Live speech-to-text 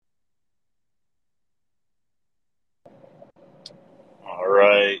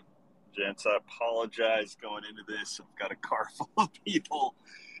right, gents, I apologize going into this. I've got a car full of people,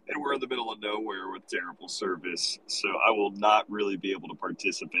 and we're in the middle of nowhere with terrible service. So I will not really be able to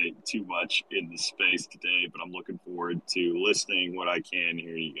participate too much in the space today, but I'm looking forward to listening what I can,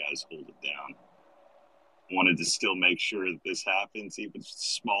 hear you guys hold it down. Wanted to still make sure that this happens, even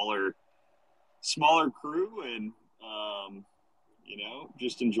smaller crew, and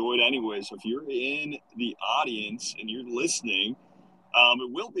just enjoy it anyway. So if you're in the audience and you're listening,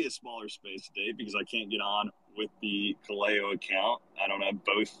 it will be a smaller space today because I can't get on with the Kaleo account. I don't have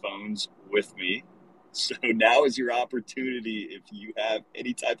both phones with me. So now is your opportunity. If you have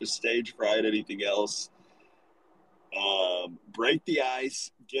any type of stage fright, anything else, break the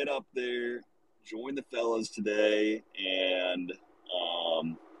ice, get up there, join the fellas today, and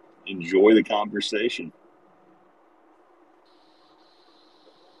enjoy the conversation.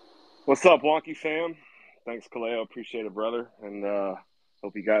 What's up, Wonky fam? Thanks, Kaleo. Appreciate it, brother. And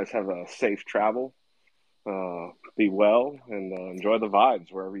hope you guys have a safe travel. Be well and enjoy the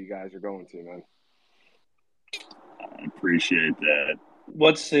vibes wherever you guys are going to, man. I appreciate that.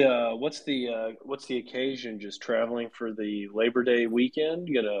 What's the occasion? Just traveling for the Labor Day weekend?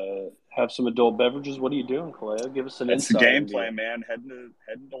 You gonna have some adult beverages? What are you doing, Kaleo? Give us an That's the insight. game plan, man.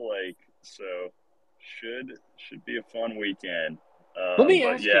 Heading to Lake, so should be a fun weekend. Let me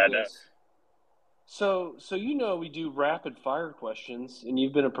ask you this. So we do rapid fire questions, and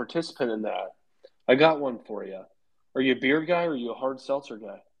you've been a participant in that. I got one for you. Are you a beer guy or are you a hard seltzer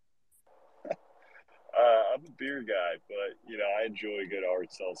guy? I'm a beer guy, but I enjoy a good hard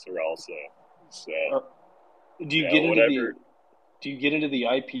seltzer also. So do you get into the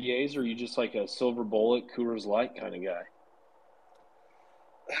IPAs, or are you just like a Silver Bullet, Coors Light kind of guy?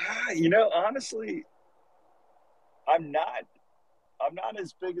 Honestly, I'm not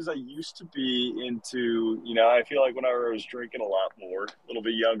as big as I used to be into, I feel like whenever I was drinking a lot more, a little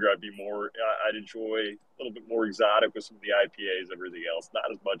bit younger, I'd enjoy a little bit more exotic with some of the IPAs, everything else,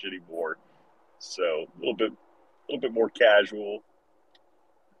 not as much anymore. So a little bit more casual,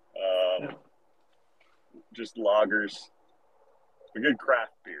 just lagers, a good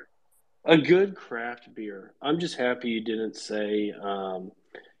craft beer. A good craft beer. I'm just happy you didn't say,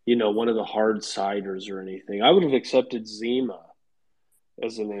 one of the hard ciders or anything. I would have accepted Zima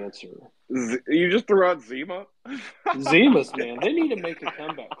as an answer. You just threw out Zima? Zimas, man. They need to make a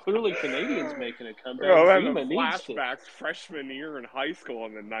comeback. Clearly, Canadians making a comeback. Bro, Zima needs to. Flashbacks freshman year in high school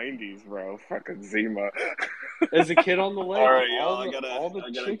in the 90s, bro. Fucking Zima. As a kid on the lake, all right, y'all. all the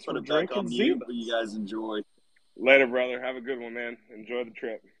chicks were drinking Zimas. Mute, but you guys enjoy. Later, brother. Have a good one, man. Enjoy the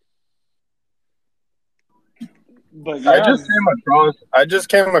trip. But yeah, I just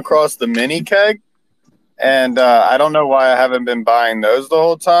came across the mini keg, and I don't know why I haven't been buying those the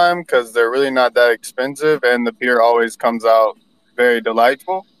whole time because they're really not that expensive, and the beer always comes out very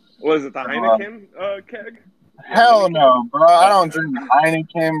delightful. Was it the Heineken keg? Hell no, bro. I don't drink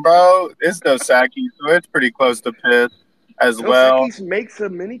Heineken, bro. It's Dos Equis, so it's pretty close to piss as well. Dos Equis makes a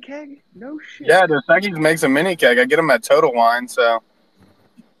mini keg? No shit. Yeah, Dos Equis makes a mini keg. I get them at Total Wine, so.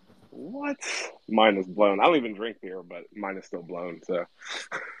 What? Mine is blown. I don't even drink beer, but mine is still blown, so.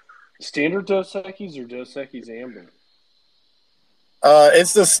 Standard Dos Equis or Dos Equis Amber?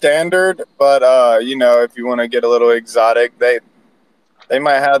 It's the standard, but if you want to get a little exotic, they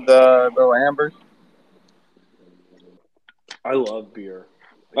might have the little ambers. I love beer.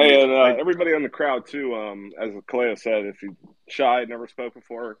 Hey, and everybody on the crowd too. As Kaleo said, if you shy, never spoke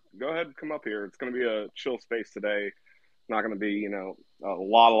before, go ahead and come up here. It's going to be a chill space today. Not going to be, a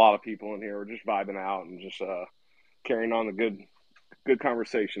lot of people in here. We're just vibing out and just carrying on the good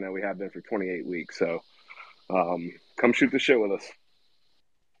conversation that we have been for 28 weeks. So come shoot the shit with us.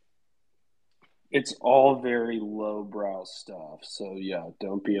 It's all very lowbrow stuff. So, yeah,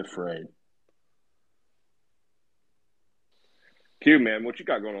 don't be afraid. Q, man, what you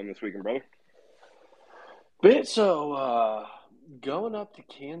got going on this weekend, brother? So, going up to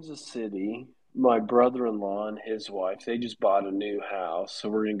Kansas City, my brother-in-law and his wife, they just bought a new house. So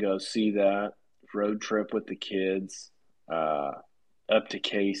we're going to go see that road trip with the kids up to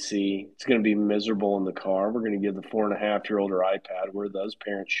KC. It's going to be miserable in the car. We're going to give the 4.5-year-old her iPad. We're those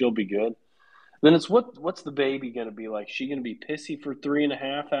parents. She'll be good. Then it's what's the baby going to be like? She going to be pissy for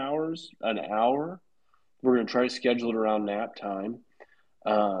 3.5 hours, an hour? We're going to try to schedule it around nap time.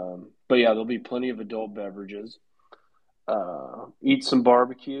 But, yeah, there'll be plenty of adult beverages. Eat some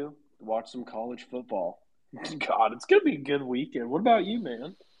barbecue. Watch some college football. God, it's going to be a good weekend. What about you,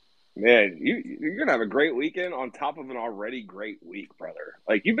 man? Man, you're going to have a great weekend on top of an already great week, brother.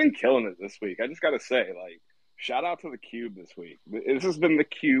 Like, you've been killing it this week. I just got to say, shout out to the Cube this week. This has been the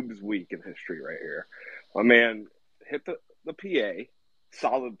Cube's week in history right here. My man hit the PA,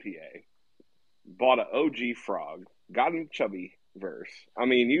 solid PA, bought an OG frog, got in chubby verse. I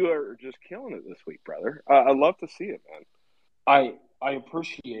mean, you are just killing it this week, brother. I love to see it, man. I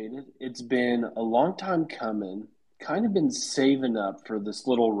appreciate it. It's been a long time coming. Kind of been saving up for this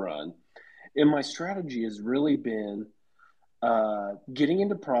little run, and my strategy has really been getting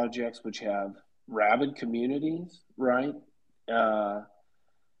into projects which have rabid communities, right? Uh,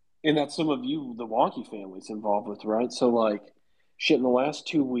 and that some of you, the Wonky family's involved with, right? So, like, shit, in the last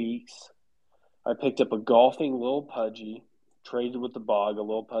 2 weeks, I picked up a golfing little pudgy, traded with the bog a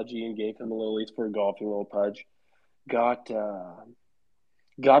little pudgy, and gave him a little each for a golfing little pudge. Got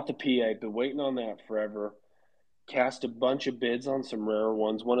got the PA, been waiting on that forever. Cast a bunch of bids on some rare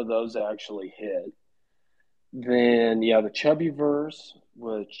ones. One of those actually hit. Then, yeah, the Chubby verse,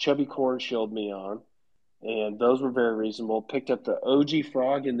 which Chubby Corn shilled me on, and those were very reasonable. Picked up the OG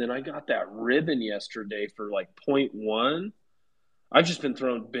Frog, and then I got that ribbon yesterday for like .1. I've just been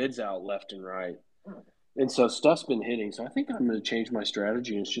throwing bids out left and right. And so stuff's been hitting. So I think I'm going to change my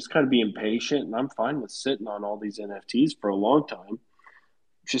strategy. And it's just kind of being patient, and I'm fine with sitting on all these NFTs for a long time.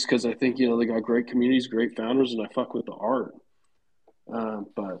 Just because I think, they got great communities, great founders, and I fuck with the art.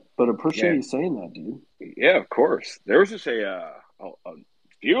 But appreciate you saying that, dude. Yeah, of course. There was just a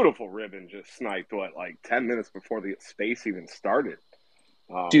beautiful ribbon just sniped, like 10 minutes before the space even started.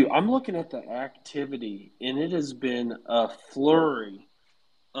 Dude, I'm looking at the activity, and it has been a flurry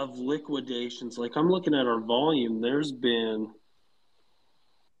of liquidations. Like, I'm looking at our volume. There's been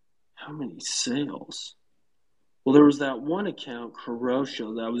how many sales? Well, there was that one account,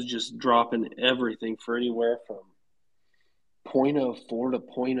 Carosho, that was just dropping everything for anywhere from .04 to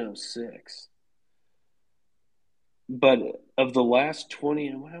 .06. But of the last 20,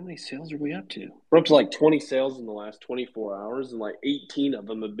 how many sales are we up to? We're up to like 20 sales in the last 24 hours, and like 18 of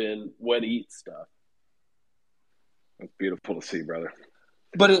them have been wet eat stuff. That's beautiful to see, brother.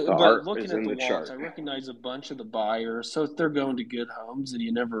 But looking at the wallets, I recognize a bunch of the buyers. So they're going to good homes, and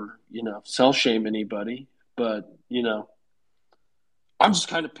you never, sell shame anybody. But, I'm just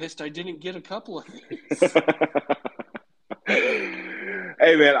kind of pissed I didn't get a couple of these.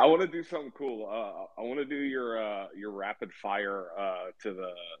 Hey, man, I want to do something cool. I want to do your rapid fire to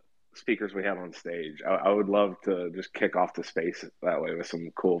the speakers we have on stage. I would love to just kick off the space that way with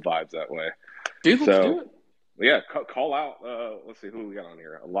some cool vibes that way. Dude, let's do it. Yeah, call out. Let's see who we got on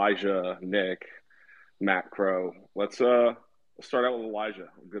here. Elijah, Nick, Matt Crow. Let's start out with Elijah.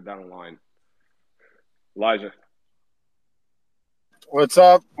 We'll go down the line. Elijah. What's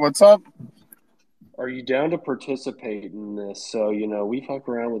up? Are you down to participate in this? So, we fuck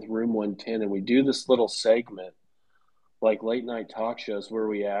around with Room 110, and we do this little segment, like late night talk shows, where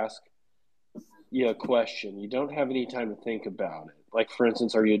we ask you a question. You don't have any time to think about it. Like, for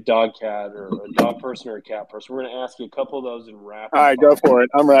instance, are you a dog, cat, or a dog person or a cat person? We're going to ask you a couple of those in rapid All right, fire. go for it.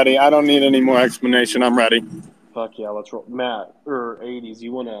 I'm ready. I don't need any more explanation. I'm ready. Fuck yeah, let's roll. Matt, or 80s,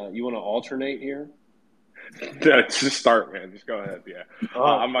 you wanna alternate here? Just start, man. Just go ahead. Yeah,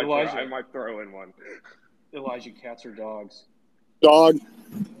 I might throw in one. Elijah, cats or dogs? Dog.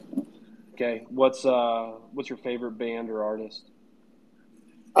 Okay, what's your favorite band or artist?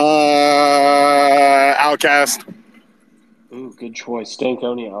 Outcast. Ooh, good choice.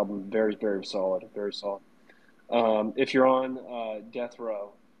 Stankonia album, very, very solid. Very solid. If you're on death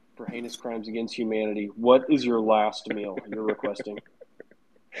row for heinous crimes against humanity, what is your last meal you're requesting?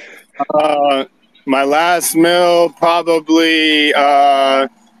 My last meal, probably, man,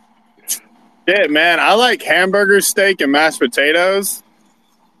 I like hamburger steak and mashed potatoes.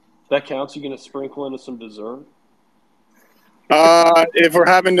 That counts? You going to sprinkle into some dessert? If we're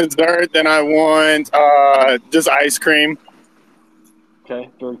having dessert, then I want just ice cream.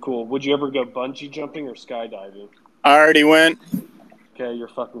 Okay, very cool. Would you ever go bungee jumping or skydiving? I already went. Okay, you're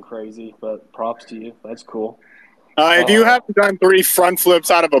fucking crazy, but props to you. That's cool. If you haven't done 3 front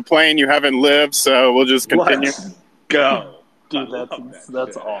flips out of a plane, you haven't lived, so we'll just continue. Let's go. Dude,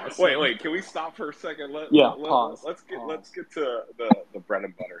 that's awesome. Wait, can we stop for a second? Pause. Let's get to the bread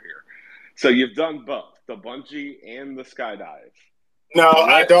and butter here. So you've done both, the bungee and the skydive. No,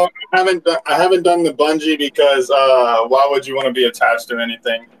 I don't. I haven't done the bungee because why would you want to be attached to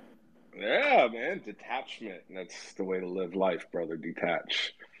anything? Yeah, man, detachment. That's the way to live life, brother.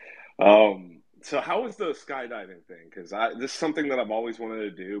 Detach. So how was the skydiving thing? Because this is something that I've always wanted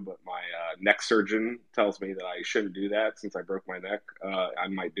to do, but my neck surgeon tells me that I shouldn't do that since I broke my neck. I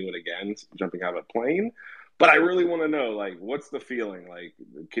might do it again, jumping out of a plane. But I really want to know, like, what's the feeling? Like,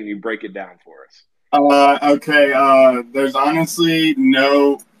 can you break it down for us? Okay. There's honestly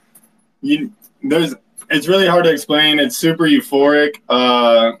it's really hard to explain. It's super euphoric.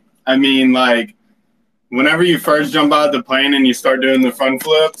 I mean, like, whenever you first jump out of the plane and you start doing the front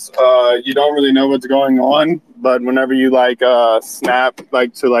flips, you don't really know what's going on. But whenever you snap to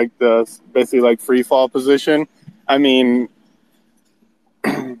the basically free fall position, I mean,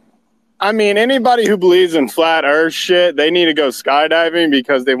 anybody who believes in flat Earth shit, they need to go skydiving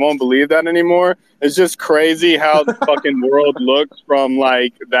because they won't believe that anymore. It's just crazy how the fucking world looks from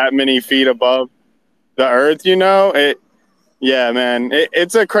that many feet above the Earth. Yeah, man.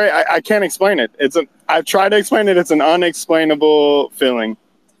 It's a crazy. I can't explain it. I've tried to explain it. It's an unexplainable feeling.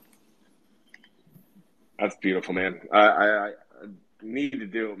 That's beautiful, man. I need to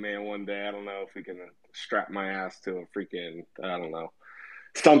do it, man, one day. I don't know if we can strap my ass to a freaking, I don't know,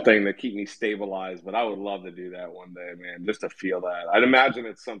 something to keep me stabilized, but I would love to do that one day, man, just to feel that. I'd imagine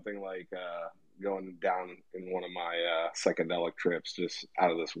it's something like going down in one of my psychedelic trips, just out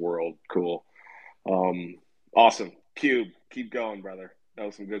of this world. Cool. Awesome. Cube, keep going, brother. That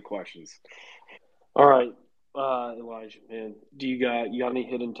was some good questions. All right, Elijah, man, you got any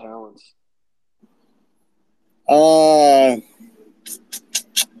hidden talents?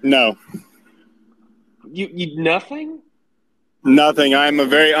 No. You nothing? Nothing. I'm a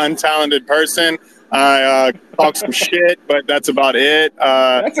very untalented person. I talk some shit, but that's about it.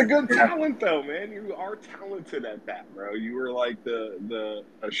 That's a good talent, though, man. You are talented at that, bro. You were like the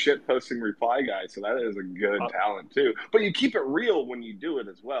shit posting reply guy, so that is a good talent too. But you keep it real when you do it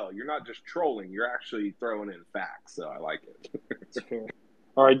as well. You're not just trolling; you're actually throwing in facts. So I like it. That's fair.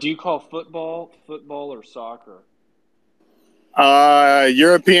 All right. Do you call football or soccer?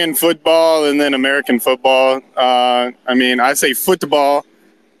 European football and then American football. I say football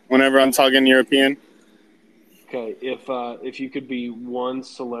whenever I'm talking European. Okay, if you could be one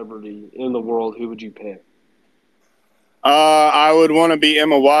celebrity in the world, who would you pick? I would want to be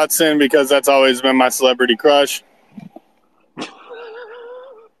Emma Watson because that's always been my celebrity crush.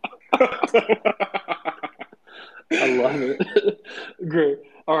 I love it. Great.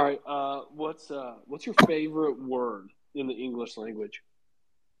 All right. What's your favorite word in the English language?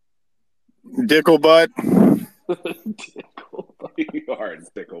 Dicklebutt. Dicklebutt. You are a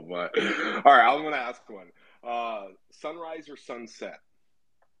dicklebutt. All right, I'm going to ask one. Sunrise or sunset?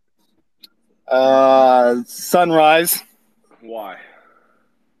 Sunrise. Why?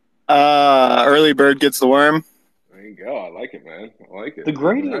 Early bird gets the worm. There you go. I like it, man. I like it. The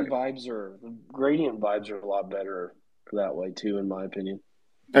gradient vibes are a lot better that way too, in my opinion.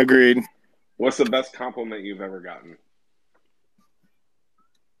 Agreed. What's the best compliment you've ever gotten?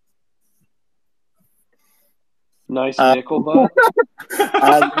 Nice nickel butt.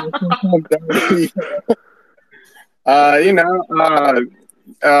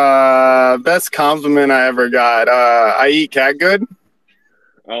 Best compliment I ever got. I eat cat good.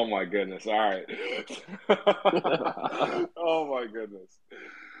 Oh my goodness! All right. Oh my goodness!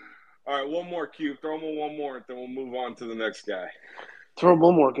 All right, one more, Q. Throw him one more, and then we'll move on to the next guy. Throw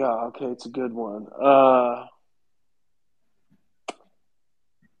one more guy. Okay, it's a good one.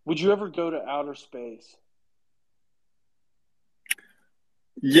 Would you ever go to outer space?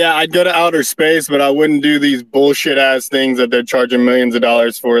 Yeah, I'd go to outer space, but I wouldn't do these bullshit ass things that they're charging millions of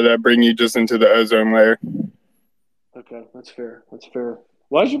dollars for that bring you just into the ozone layer. Okay, that's fair. That's fair.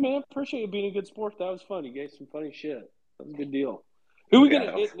 Elijah, man, appreciate you being a good sport. That was fun. You gave some funny shit. That was a good deal. Who are we going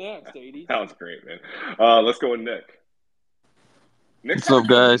to hit next, 80s? That was great, man. Let's go with Nick. What's up,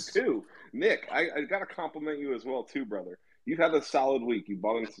 guys? Too. Nick, I got to compliment you as well, too, brother. You've had a solid week. You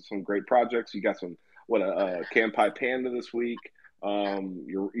bought into some great projects. You got some, Campai Panda this week. I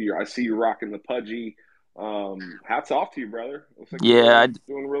see you rocking the Pudgy. Hats off to you, brother. Looks like you're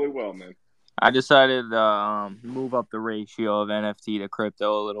doing really well, man. I decided to move up the ratio of NFT to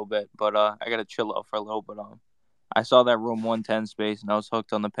crypto a little bit, but I got to chill out for a little bit. I saw that room 110 space, and I was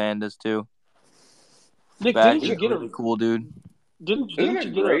hooked on the pandas too. Nick, didn't you get really cool, dude? Didn't you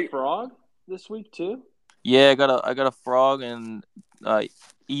get a frog this week too? Yeah, I got a frog and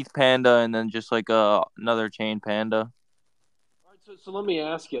ETH panda, and then just like another chain panda. All right, so let me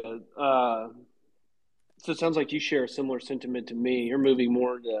ask you. So it sounds like you share a similar sentiment to me. You're moving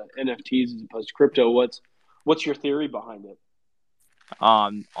more to NFTs as opposed to crypto. What's your theory behind it?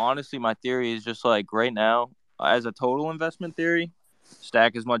 Honestly, my theory is just like right now, as a total investment theory,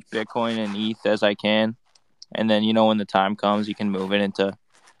 stack as much Bitcoin and ETH as I can. And then, when the time comes, you can move it into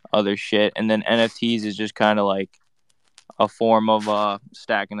other shit. And then NFTs is just kind of like a form of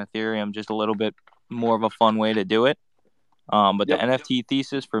stacking Ethereum, just a little bit more of a fun way to do it. But the NFT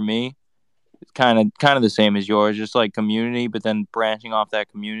thesis for me, it's kind of the same as yours, just like community, but then branching off that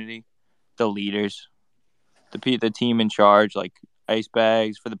community, the leaders, the team in charge, like Ice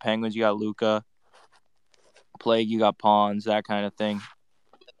Bags. For the Penguins, you got Luca. Plague, you got Pawns, that kind of thing.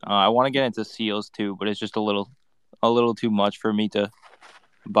 I want to get into seals too, but it's just a little too much for me to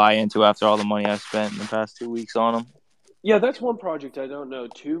buy into after all the money I've spent in the past 2 weeks on them. Yeah, that's one project I don't know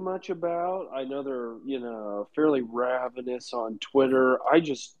too much about. I know they're, fairly ravenous on Twitter.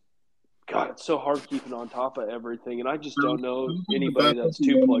 God, it's so hard keeping on top of everything, and I just don't know anybody that's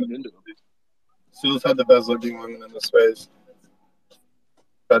too plugged into them. Seals had the best looking women in the space.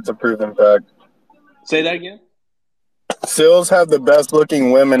 That's a proven fact. Say that again? Seals have the best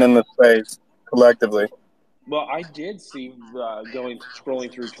looking women in the space collectively. Well, I did see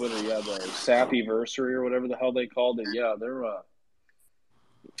scrolling through Twitter, the Sappyversary or whatever the hell they called it. Yeah, they're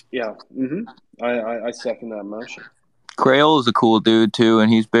I second that motion. Crayola is a cool dude too,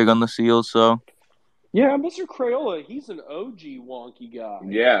 and he's big on the seals. So yeah, Mr. Crayola, he's an OG Wonky guy.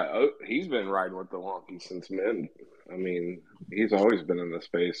 Yeah, he's been riding with the Wonky since men. I mean, he's always been in the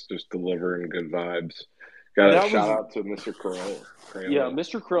space, just delivering good vibes. Got a shout out to Mr. Crayola. Yeah,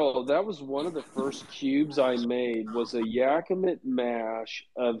 Mr. Crayola. That was one of the first cubes I made. Was a Yakima mash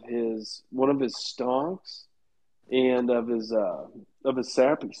of one of his Stonks and of his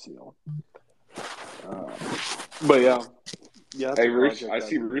Sappy seal. But yeah. Hey, Rooster, I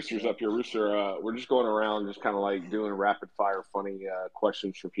see Rooster's up here. Rooster, we're just going around, just kind of like doing rapid fire, funny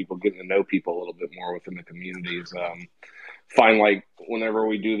questions for people, getting to know people a little bit more within the communities. Find like whenever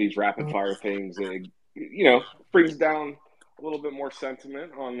we do these rapid fire things, it brings down a little bit more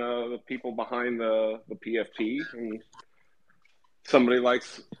sentiment on the people behind the PFP, and somebody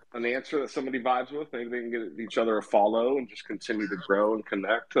likes an answer that somebody vibes with. Maybe they can get each other a follow and just continue to grow and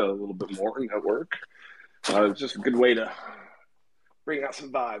connect a little bit more and network. It's just a good way to bring out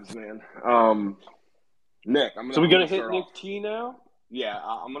some vibes, man. Nick, we're gonna hit Nick T now. Yeah,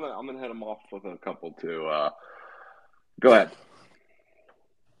 I'm gonna hit him off with a couple too. Go ahead.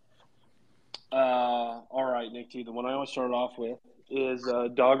 All right, Nick T. The one I always start off with is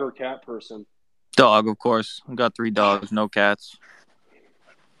dog or cat person. Dog, of course. I got 3 dogs, no cats.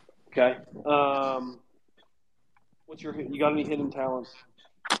 Okay. You got any hidden talents?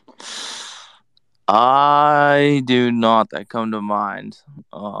 I do not that come to mind.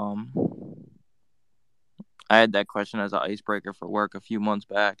 I had that question as an icebreaker for work a few months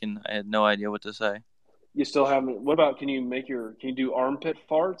back, and I had no idea what to say. You still haven't. What about? Can you do armpit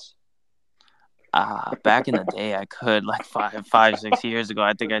farts? Back in the day, I could, like 6 years ago.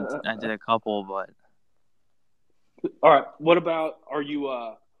 I think I did a couple, but. All right. What about? Are you?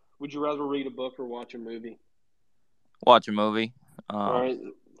 Would you rather read a book or watch a movie? Watch a movie. All right.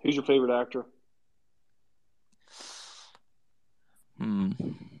 Who's your favorite actor?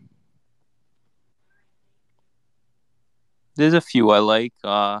 There's a few I like.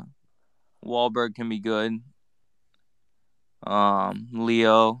 Wahlberg can be good.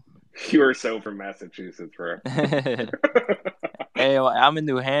 Leo. You are so from Massachusetts, bro. Hey, I'm in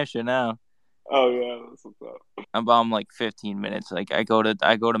New Hampshire now. Oh yeah, that's what's up. I'm like 15 minutes. Like I go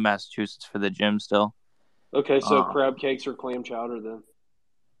to Massachusetts for the gym still. Okay, so crab cakes or clam chowder then?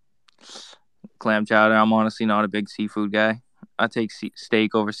 Clam chowder. I'm honestly not a big seafood guy. I take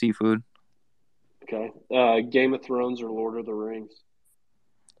steak over seafood. Okay. Game of Thrones or Lord of the Rings?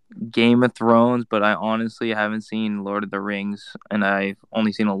 Game of Thrones, but I honestly haven't seen Lord of the Rings, and I've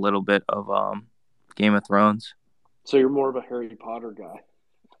only seen a little bit of Game of Thrones. So you're more of a Harry Potter guy?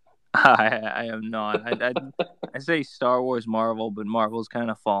 I am not. I say Star Wars, Marvel, but Marvel's kind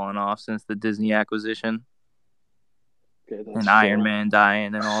of fallen off since the Disney acquisition. Okay, and Iron Man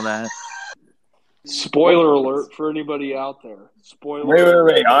dying and all that. Spoiler alert for anybody out there.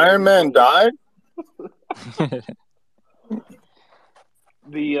 Wait. Iron Man died? Okay.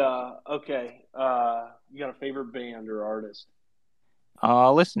 You got a favorite band or artist?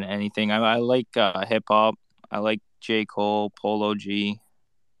 Listen to anything. I like hip hop. I like J. Cole, Polo G.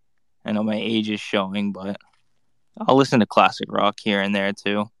 I know my age is showing, but I'll listen to classic rock here and there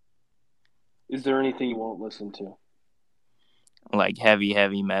too. Is there anything you won't listen to? Like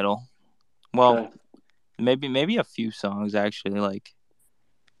heavy metal. Well, maybe a few songs actually, like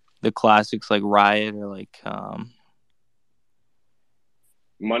the classics like Riot or like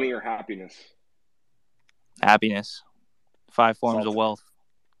Money or Happiness? Happiness. 5 Forms of Wealth.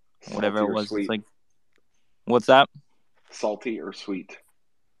 Whatever it was. It's like, what's that? Salty or sweet?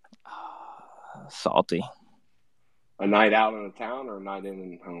 Salty. A night out in a town or a night in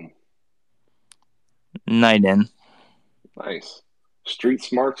and home? Night in. Nice. Street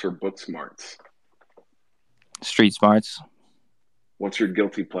smarts or book smarts? Street smarts. What's your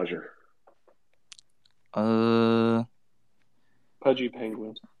guilty pleasure? Pudgy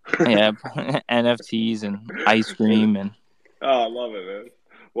penguins. Yeah, NFTs and ice cream and. Oh, I love it, man.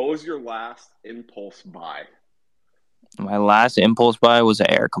 What was your last impulse buy? My last impulse buy was an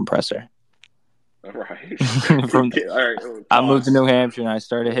air compressor. All right. All right. I moved to New Hampshire and I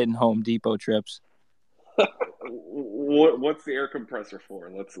started hitting Home Depot trips. What's the air compressor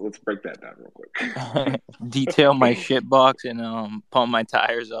for? Let's break that down real quick. Detail my shit box and pump my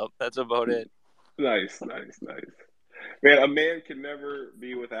tires up. That's about it. Nice. Man, a man can never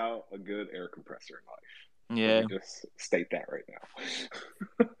be without a good air compressor in life. Yeah. Let me just state that right now.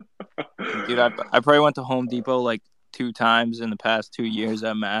 Dude, I probably went to Home Depot like 2 times in the past 2 years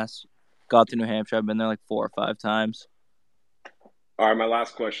at Mass. Got to New Hampshire. I've been there like 4 or 5 times. All right, my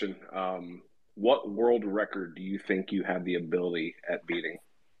last question. What world record do you think you have the ability at beating?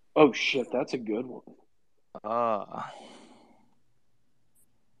 Oh, shit, that's a good one.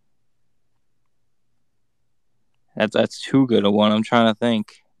 That's too good a one. I'm trying to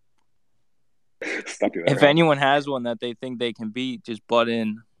think. Stop you there, if anyone has one that they think they can beat, just butt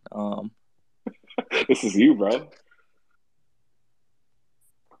in. This is you, bro.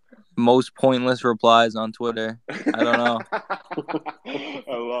 Most pointless replies on Twitter. I don't know.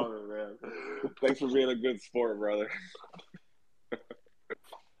 I love it, man. Thanks for being a good sport, brother.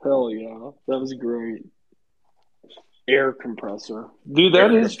 Hell yeah. That was great. Air compressor. Dude,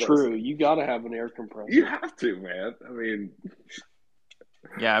 that is true. You got to have an air compressor. You have to, man. I mean...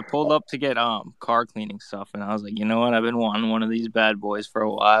 Yeah, I pulled up to get car cleaning stuff, and I was like, you know what? I've been wanting one of these bad boys for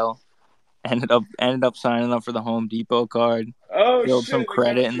a while. Ended up signing up for the Home Depot card. Build some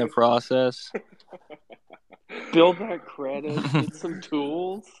credit in the process. Build that credit. Get some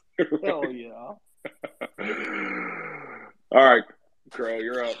tools. Hell yeah. All right, Crow,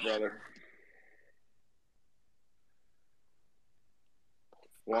 you're up, brother.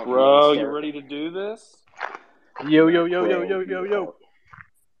 Crow, you ready to do this? Yo.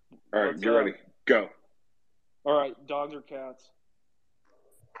 All right, you ready? Go. All right, dogs or cats?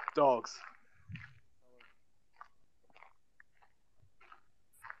 Dogs.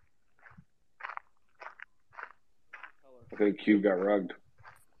 I think Q got rugged.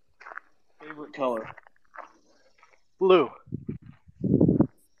 Favorite color? Blue.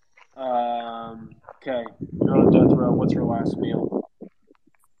 Okay. You're on death row. What's your last meal?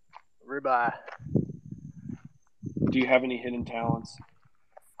 Ribeye. Do you have any hidden talents?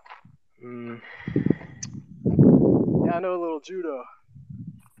 Yeah, I know a little judo.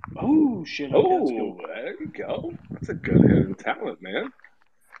 Oh, shit. Okay, oh, there you go. That's a good hidden talent, man.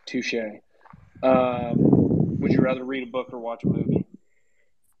 Touche. Would you rather read a book or watch a movie?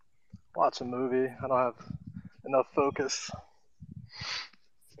 Watch a movie. I don't have enough focus.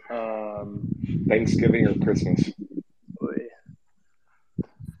 Thanksgiving or Christmas?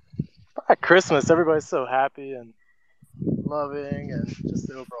 Probably Christmas. Everybody's so happy and loving, and just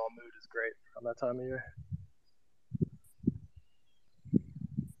the overall mood is great on that time of year.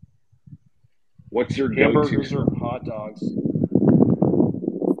 What's your hamburgers go-to? or hot dogs? What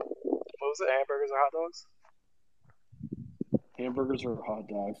was it? Hamburgers or hot dogs? Hamburgers or hot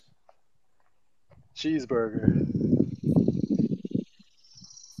dogs? Cheeseburger.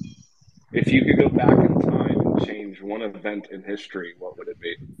 If you could go back in time and change one event in history, what would it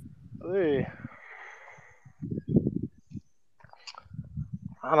be? Hey.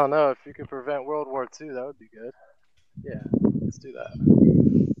 I don't know. If you could prevent World War II, that would be good. Yeah, let's do that.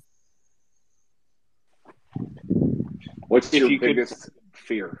 What's your biggest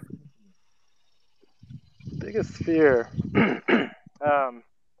fear? Biggest fear?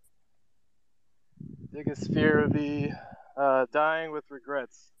 Biggest fear would be dying with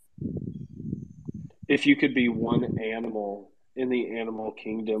regrets. If you could be one animal in the animal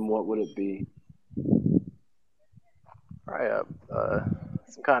kingdom, what would it be? Probably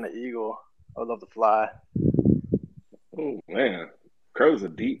some kind of eagle. I would love to fly. Oh, man. Crow's a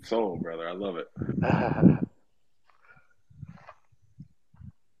deep soul, brother. I love it.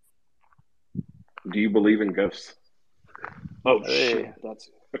 Do you believe in ghosts? Oh, shit. That's...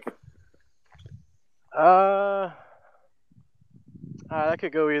 that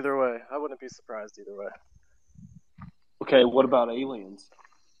could go either way. I wouldn't be surprised either way. Okay, what about aliens?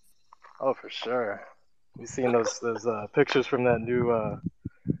 Oh, for sure. We've seen those pictures from that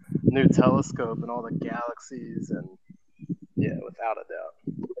new telescope and all the galaxies, and yeah, without a doubt.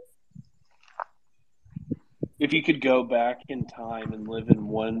 If you could go back in time and live in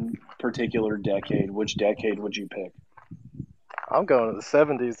one particular decade, which decade would you pick? I'm going to the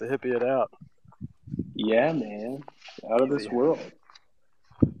 70s to hippie it out. Yeah, man. Out of this world.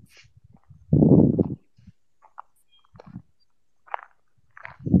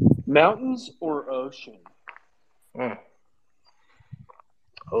 Mountains or ocean?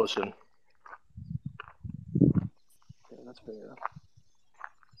 Ocean. Yeah, that's fair.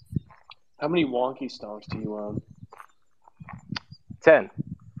 How many Wonky Stonks do you own? 10.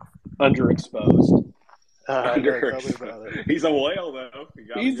 Underexposed. I know, tell me about it. He's a whale, though.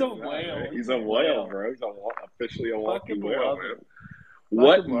 He's a whale. Right? He's a whale, bro. He's officially a wonky Fucking whale, love man. it.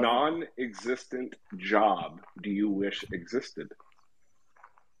 What Fucking love it. non-existent job do you wish existed?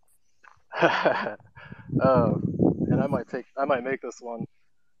 And I might make this one.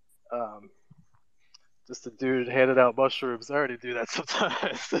 Just a dude handed out mushrooms. I already do that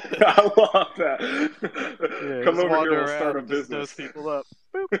sometimes. I love that. Yeah, Come just over wander here, we'll start a around and just business. dose people up.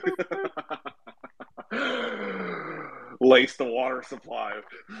 Boop, boop, boop. Lace the water supply.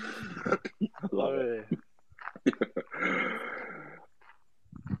 Love it.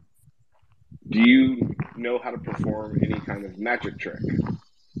 Do you know how to perform any kind of magic trick?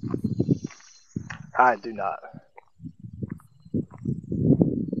 I do not.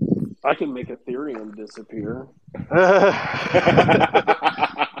 I can make Ethereum disappear. Yeah,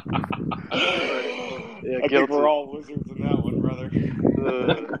 I think we're all wizards in that one, brother.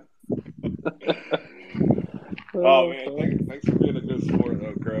 Oh, man. Thanks for being a good sport,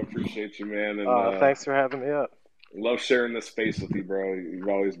 though, Crow. Appreciate you, man. And thanks for having me up. love sharing this space with you, bro. You've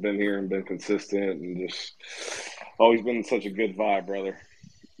always been here and been consistent and just always been such a good vibe, brother.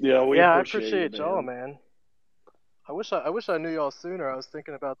 Yeah, I appreciate y'all, man. I wish I knew y'all sooner. I was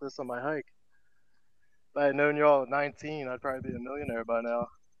thinking about this on my hike. If I had known y'all at 19, I'd probably be a millionaire by now.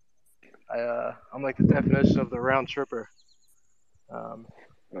 I'm like the definition of the round tripper. I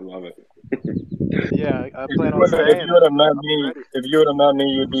love it. Yeah, I plan on staying. If you would have met me,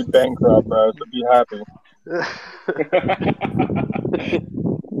 you'd be bankrupt, bro. So be happy.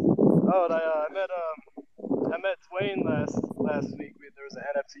 Oh, and I met Dwayne last week. There was an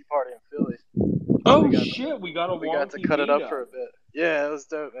NFT party in Philly. Oh we got to cut it up for a bit. Yeah, it was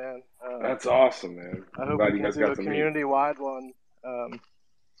dope, man. That's awesome, man. I hope we can do a community-wide one.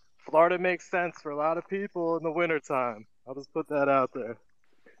 Florida makes sense for a lot of people in the wintertime. I'll just put that out there.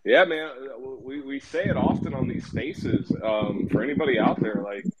 Yeah, man. We say it often on these spaces. For anybody out there,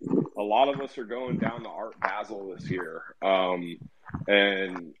 like a lot of us are going down to Art Basel this year.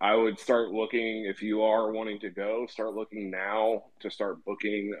 And I would start looking, if you are wanting to go, start looking now to start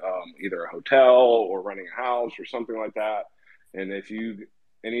booking either a hotel or renting a house or something like that. And if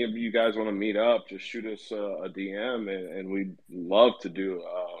any of you guys want to meet up, just shoot us a DM, and we'd love to do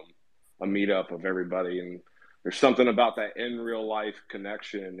a meetup of everybody. And there's something about that in real life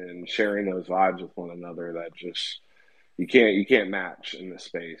connection and sharing those vibes with one another that just you can't match in this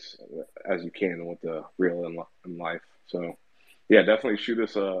space as you can with the real in life. So yeah, definitely shoot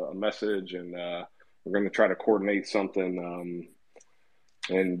us a message, and we're going to try to coordinate something.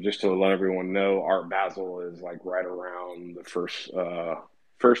 And just to let everyone know, Art Basel is like right around the first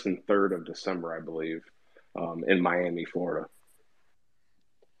and 3rd of December, I believe, in Miami, Florida.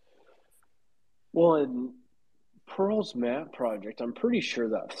 Well, in Pearl's map project, I'm pretty sure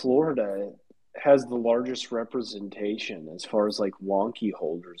that Florida has the largest representation as far as like Wonky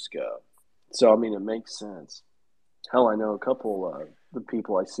holders go. So, I mean, it makes sense. Hell, I know a couple of the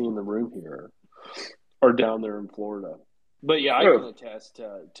people I see in the room here are down there in Florida. But yeah, I can attest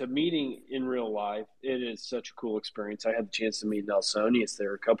to meeting in real life. It is such a cool experience. I had the chance to meet Nelsonius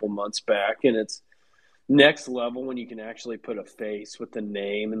there a couple months back, and it's next level when you can actually put a face with the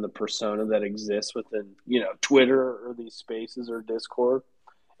name and the persona that exists within, Twitter or these spaces or Discord.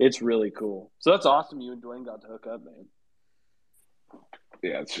 It's really cool. So that's awesome. You and Dwayne got to hook up, man.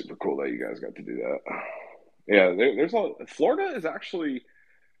 Yeah, it's super cool that you guys got to do that. Yeah, there's Florida is actually,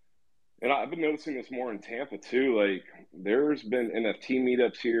 and I've been noticing this more in Tampa too. Like, there's been NFT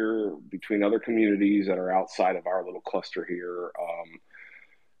meetups here between other communities that are outside of our little cluster here.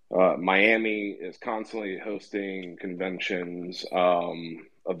 Miami is constantly hosting conventions,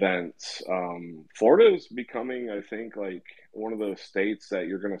 events. Florida is becoming, I think, like one of those states that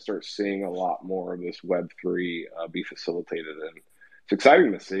you're going to start seeing a lot more of this Web3 be facilitated in. It's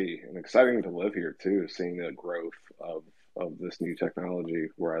exciting to see and exciting to live here too, seeing the growth of this new technology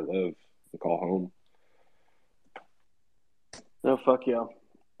where I live and call home. No, fuck yeah.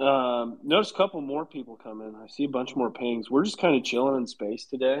 Notice a couple more people come in. I see a bunch more pings. We're just kind of chilling in space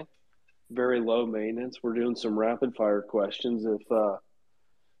today. Very low maintenance. We're doing some rapid fire questions. If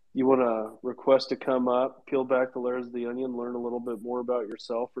you want to request to come up, peel back the layers of the onion, learn a little bit more about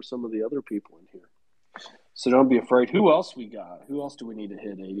yourself or some of the other people in here. So don't be afraid. Who else we got? Who else do we need to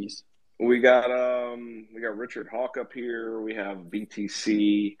hit, 80s? We got Richard Hawk up here. We have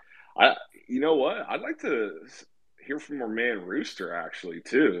BTC. You know what? I'd like to hear from our man Rooster actually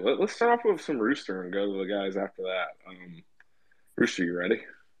too. Let's start off with some Rooster and go to the guys after that. Rooster, you ready?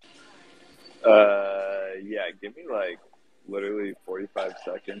 Yeah. Give me like literally 45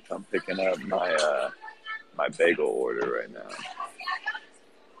 seconds. I'm picking up my bagel order right now.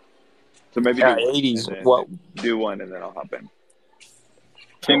 So maybe Yeah, do one, 80s. and then What? do one, and then I'll hop in.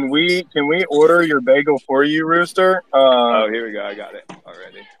 Can we order your bagel for you, Rooster? Oh, here we go. I got it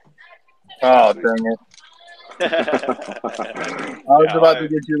already. Oh, dang it. I was about to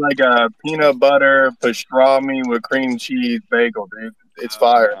get you like a peanut butter pastrami with cream cheese bagel, dude. It's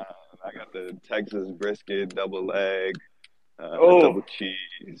fire. I got the Texas brisket double leg, double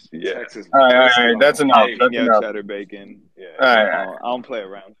cheese. Yeah. Texas All right. brisket That's on enough. bagel. That's Yo, enough. cheddar bacon. Yeah. All right. I don't play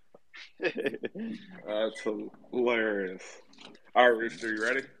around. That's hilarious. All right, Rooster, you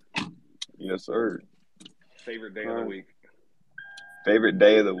ready? Yes, sir. Favorite day of the week? Favorite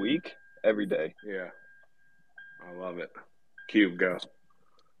day of the week? Every day. Yeah. I love it. Cube, go.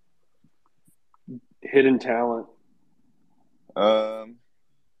 Hidden talent. For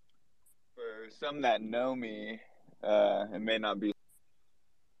some that know me, it may not be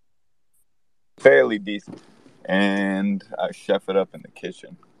fairly decent, and I chef it up in the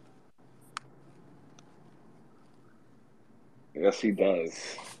kitchen. Yes, he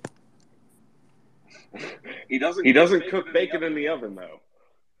does. He doesn't cook bacon in the oven, though.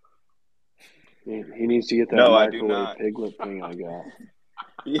 He needs to get that No, I do microwave not. piglet thing I got.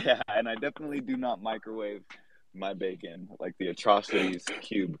 Yeah, and I definitely do not microwave my bacon like the atrocities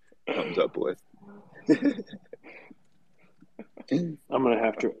Cube comes up with. I'm gonna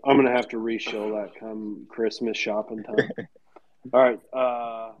have to reshow that come Christmas shopping time. All right,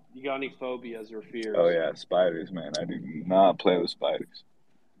 you got any phobias or fears? Oh yeah, spiders, man. I do not play with spiders.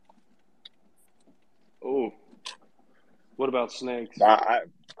 Oh, what about snakes?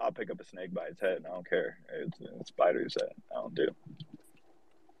 I'll pick up a snake by its head. I don't care. It's spiders that I don't do.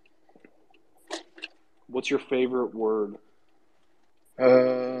 What's your favorite word?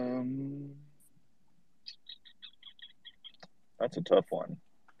 That's a tough one.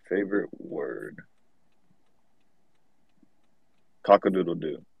 Favorite word.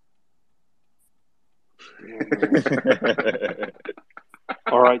 Cock-a-doodle-doo.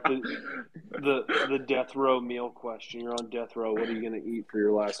 All right, the death row meal question. You're on death row. What are you going to eat for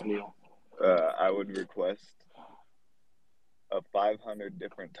your last meal? I would request a 500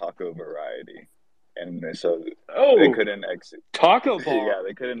 different taco variety, and so they couldn't execute. Taco bar. Yeah,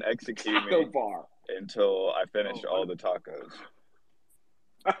 they couldn't execute Taco me bar until I finished all the tacos.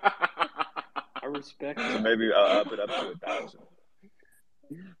 I respect So that. maybe I'll up it up to 1,000.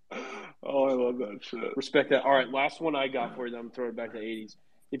 Oh, I love that shit. Respect that. All right, last one I got for you. I'm throwing it back to the 80s.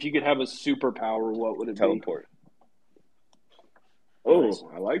 If you could have a superpower, what would it Teleport. Oh, Nice.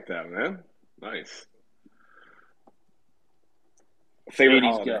 I like that, man. Nice. Favorite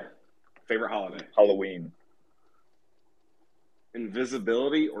 80s holiday? guy. Favorite holiday? Halloween.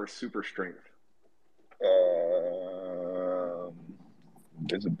 Invisibility or super strength?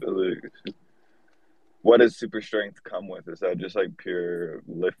 Visibility. What does super strength come with? Is that just like pure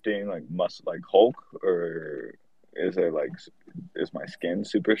lifting, like muscle, like Hulk, or is my skin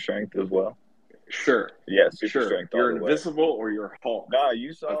super strength as well? Sure. Yeah, super Sure. strength. You're all the way. invisible or you're Hulk? No,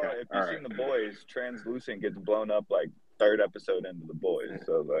 you saw Okay, if all you've right. seen The Boys, Translucent gets blown up like third episode into The Boys.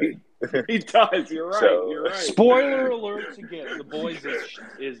 So like He does. You're right. So- You're right. Spoiler alerts again. The Boys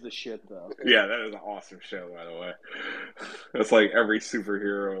is the shit, though. Yeah, that is an awesome show, by the way. That's like every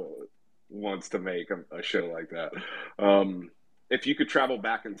superhero wants to make a show like that. If you could travel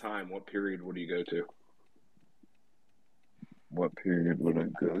back in time, what period would you go to? what period would I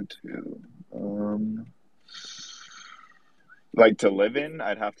go to? Like to live in,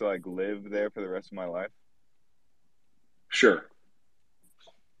 I'd have to like live there for the rest of my life. Sure.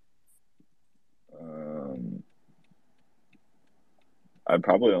 I'd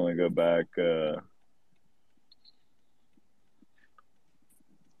probably only go back.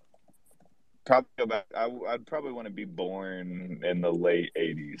 Probably go back. I'd probably want to be born in the late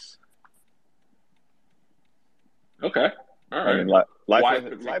 80s. Okay. All right. I mean, life Why was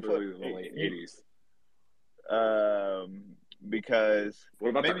particularly the late 80s? Because What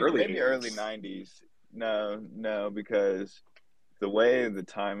about maybe the early maybe 80s? early 90s. No, because the way the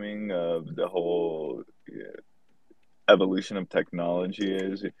timing of the whole evolution of technology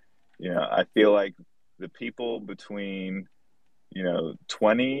is, I feel like the people between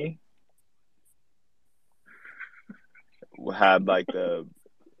 20 had like the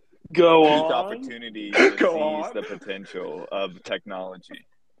Go peak on. opportunity to Go seize on. the potential of technology.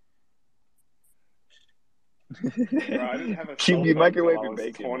 Bro, I didn't have a Cube, cell you phone microwave until I your was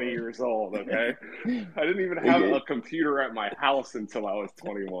bacon, 20 bro. years old, okay? I didn't even have a computer at my house until I was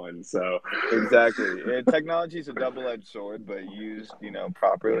 21, so... Exactly. Technology is a double-edged sword, but used,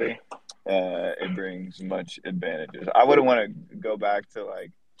 properly, it brings much advantages. I wouldn't want to go back to,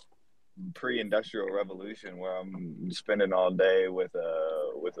 like, pre-industrial revolution where I'm spending all day with a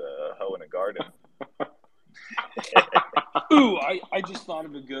hoe and a garden. Ooh, I just thought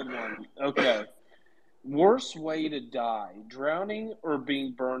of a good one. Okay. Worst way to die, drowning or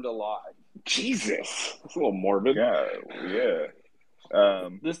being burned alive? Jesus, that's a little morbid. Yeah.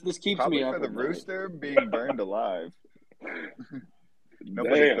 This keeps Probably me up for the at night. rooster being burned alive.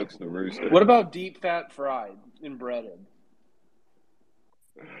 Nobody cooks the rooster. What about deep fat fried and breaded?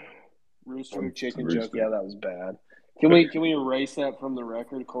 Rooster chicken joke. Yeah, that was bad. Can we erase that from the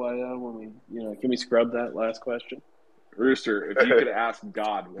record, Kalea? Can we scrub that last question? Rooster, if you could ask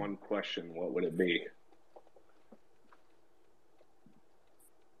God one question, what would it be?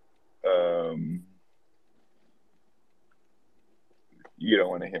 You don't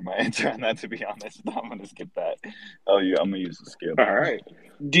want to hear my answer on that, to be honest. I'm going to skip that. I'm going to use the skip. All right.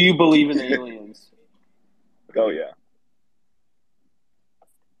 Do you believe in aliens? Oh, yeah.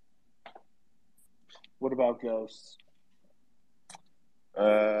 What about ghosts?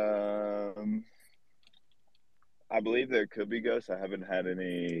 I believe there could be ghosts. I haven't had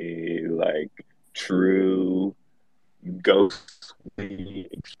any, true ghostly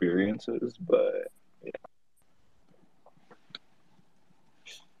experiences, but yeah.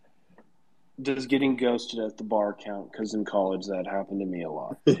 Does getting ghosted at the bar count? Because in college that happened to me a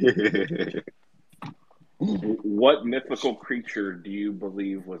lot. What mythical creature do you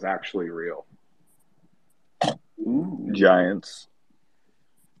believe was actually real? Ooh. Giants.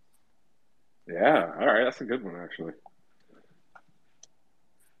 Yeah, all right, that's a good one, actually.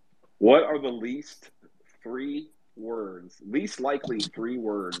 What are the least likely three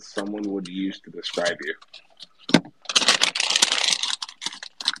words someone would use to describe you?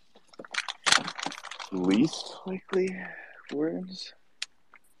 Least likely words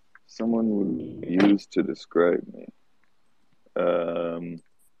someone would use to describe me.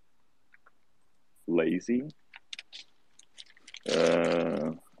 Lazy.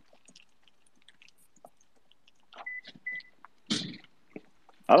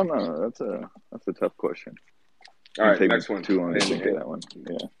 I don't know. That's a tough question. All right, next one. Too long to think of that one.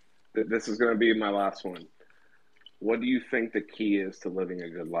 Yeah. This is going to be my last one. What do you think the key is to living a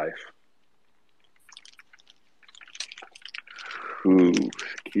good life? Ooh,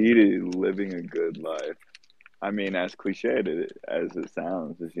 key to living a good life. I mean, as cliched as it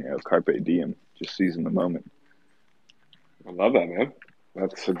sounds, is carpe diem, just seizing the moment. I love that, man.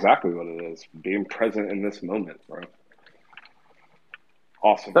 That's exactly what it is. Being present in this moment, bro.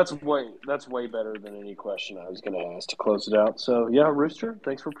 Awesome. That's way better than any question I was going to ask to close it out. So, yeah, Rooster,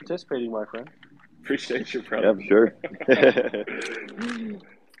 thanks for participating, my friend. Appreciate you, brother. Yeah, sure.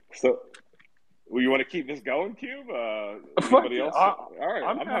 So, you want to keep this going, Cube? Anybody else? All right,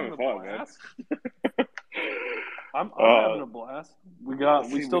 I'm having fun, man. I'm having a blast.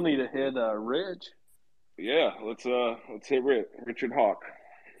 We still need to hit Rich. Yeah, let's hit Richard Hawk.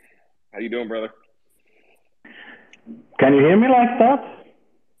 How you doing, brother? Can you hear me like that?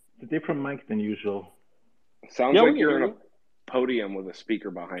 It's a different mic than usual. Sounds like you're in a podium with a speaker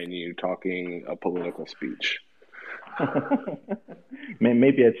behind you talking a political speech.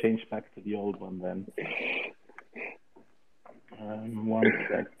 Maybe I change back to the old one then. One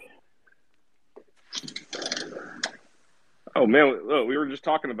sec. Oh man, look, we were just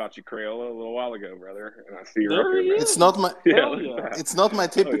talking about you, Crayola, a little while ago, brother. And I see you're up here. It's not my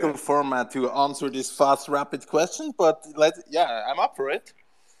typical format to answer these fast, rapid questions, but I'm up for it.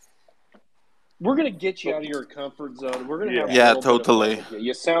 We're gonna get you out of your comfort zone. We're gonna have yeah, totally.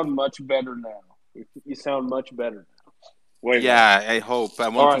 You sound much better now. You sound much better now. I hope. I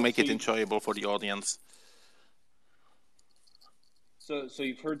want to make it enjoyable for the audience. So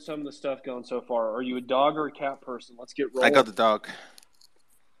you've heard some of the stuff going so far. Are you a dog or a cat person? Let's get rolling. I got the dog.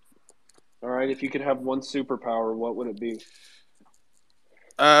 All right. If you could have one superpower, what would it be?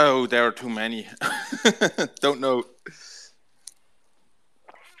 Oh, there are too many. Don't know.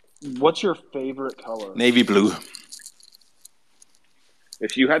 What's your favorite color? Navy blue.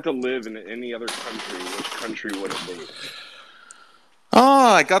 If you had to live in any other country, which country would it be? Oh,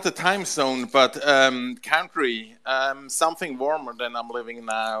 I got the time zone, but country, something warmer than I'm living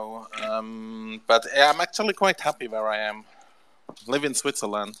now. But I'm actually quite happy where I am. Live in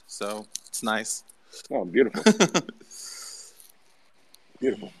Switzerland, so it's nice. Oh, beautiful.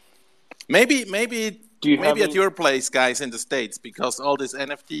 Beautiful. Maybe at your place, guys, in the States, because all these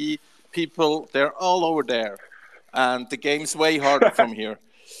NFT people, they're all over there. And the game's way harder from here.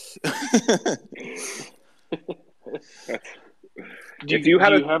 Do you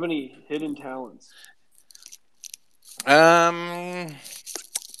have any hidden talents? I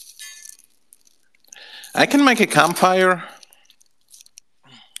can make a campfire.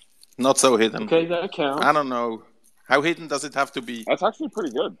 Not so hidden. Okay, that counts. I don't know. How hidden does it have to be? That's actually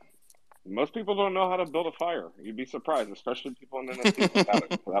pretty good. Most people don't know how to build a fire. You'd be surprised, especially people in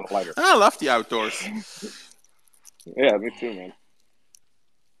NFTs without a lighter. I love the outdoors. Yeah, me too, man.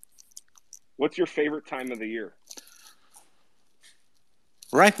 What's your favorite time of the year?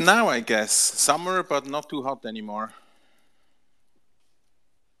 Right now, I guess. Summer, but not too hot anymore.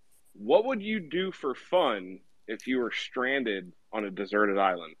 What would you do for fun if you were stranded on a deserted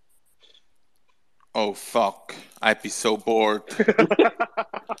island? Oh, fuck. I'd be so bored.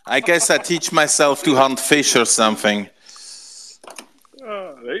 I guess I teach myself to hunt fish or something.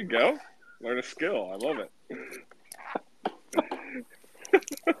 There you go. Learn a skill. I love it.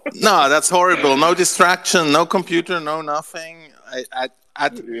 No, that's horrible. No distraction, no computer, no nothing.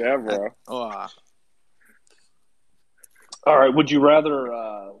 Yeah, bro. All right. Would you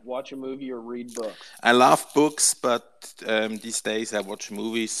rather watch a movie or read books? I love books, but these days I watch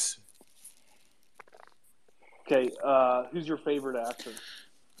movies. Okay. Who's your favorite actor?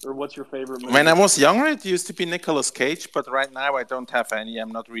 Or what's your favorite movie? When I was younger, it used to be Nicolas Cage, but right now I don't have any.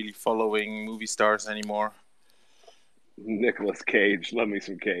 I'm not really following movie stars anymore. Nicolas Cage. Love me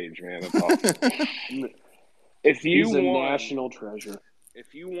some Cage, man. That's awesome. He's a national treasure.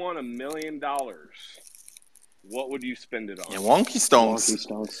 If you won $1 million, what would you spend it on? Yeah, Wonky Stonks.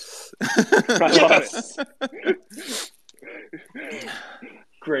 I love it.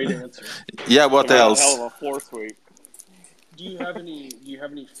 Great answer. Yeah, what else? Hell of a floor sweep. Do you have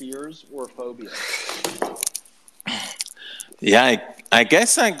any fears or phobias? Yeah, I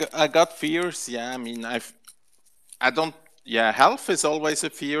guess I got fears. Yeah, I mean, I don't. Yeah, health is always a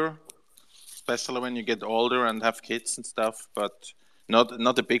fear, especially when you get older and have kids and stuff. But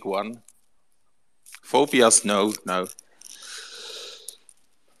not a big one. Phobias, no.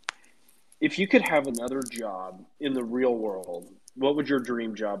 If you could have another job in the real world, what would your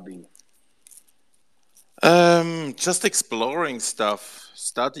dream job be? Just exploring stuff,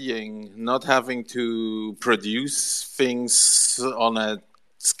 studying, not having to produce things on a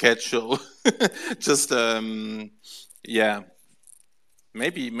schedule. Just yeah,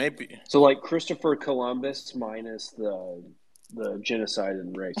 maybe. So like Christopher Columbus minus the genocide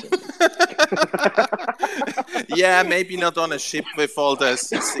and racism. Yeah, maybe not on a ship with all the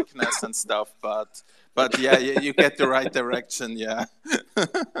seasickness and stuff, but yeah, you get the right direction. Yeah.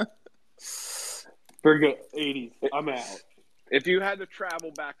 Very good. 80s. I'm out. If you had to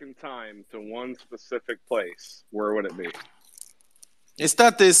travel back in time to one specific place, where would it be? Is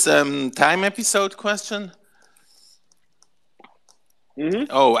that this time episode question?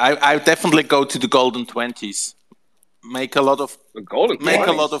 Mm-hmm. Oh, I definitely go to the golden 20s. Make a lot of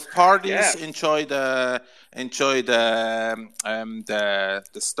parties. Yes. Enjoy the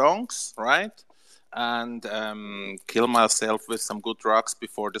Stonks, right? And kill myself with some good drugs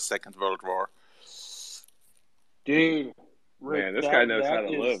before the Second World War. Dude, Rick, man, this guy knows how to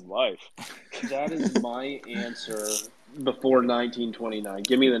live life. That is my answer before 1929.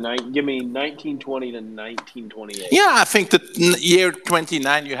 Give me 1920 to 1928. Yeah, I think the year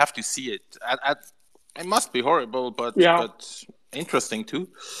 29 you have to see it. It must be horrible, but interesting too.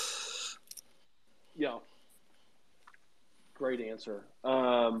 Yeah. Great answer.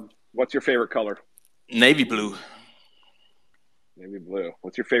 What's your favorite color? Navy blue. Navy blue.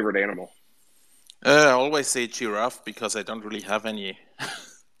 What's your favorite animal? I always say giraffe because I don't really have any.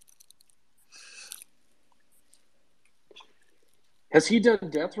 Has he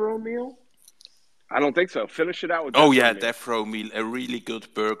done Death Row Meal? I don't think so. Finish it out with Death Row Meal. A really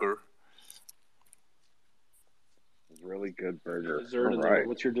good burger. Really good burger. Dessert. All right.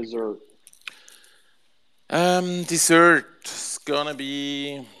 What's your dessert? Dessert's gonna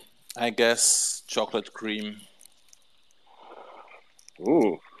be, I guess, chocolate cream.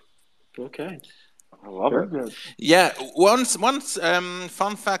 Ooh. Okay. I love it. Good. Yeah. Once.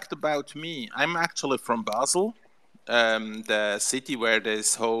 Fun fact about me: I'm actually from Basel, the city where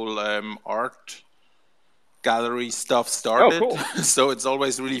this whole art gallery stuff started. Oh, cool. So it's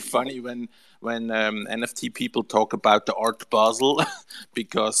always really funny when NFT people talk about the Art Basel,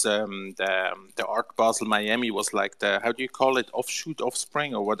 because the Art Basel Miami was like the, how do you call it,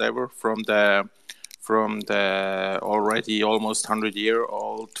 offspring or whatever from the already almost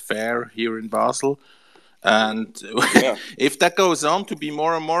 100-year-old fair here in Basel. And if that goes on to be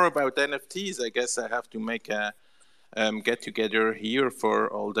more and more about NFTs, I guess I have to make a get together here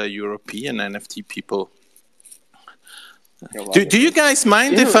for all the European NFT people. Do you guys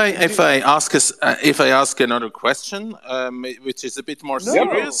mind if I ask another question, which is a bit more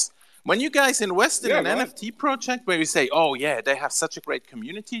serious? When you guys invest in an NFT project where you say, "Oh yeah, they have such a great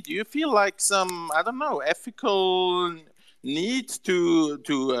community," do you feel like some, I don't know, ethical need to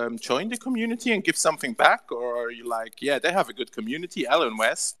join the community and give something back, or are you like, "Yeah, they have a good community, I'll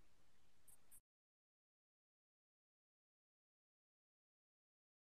invest"?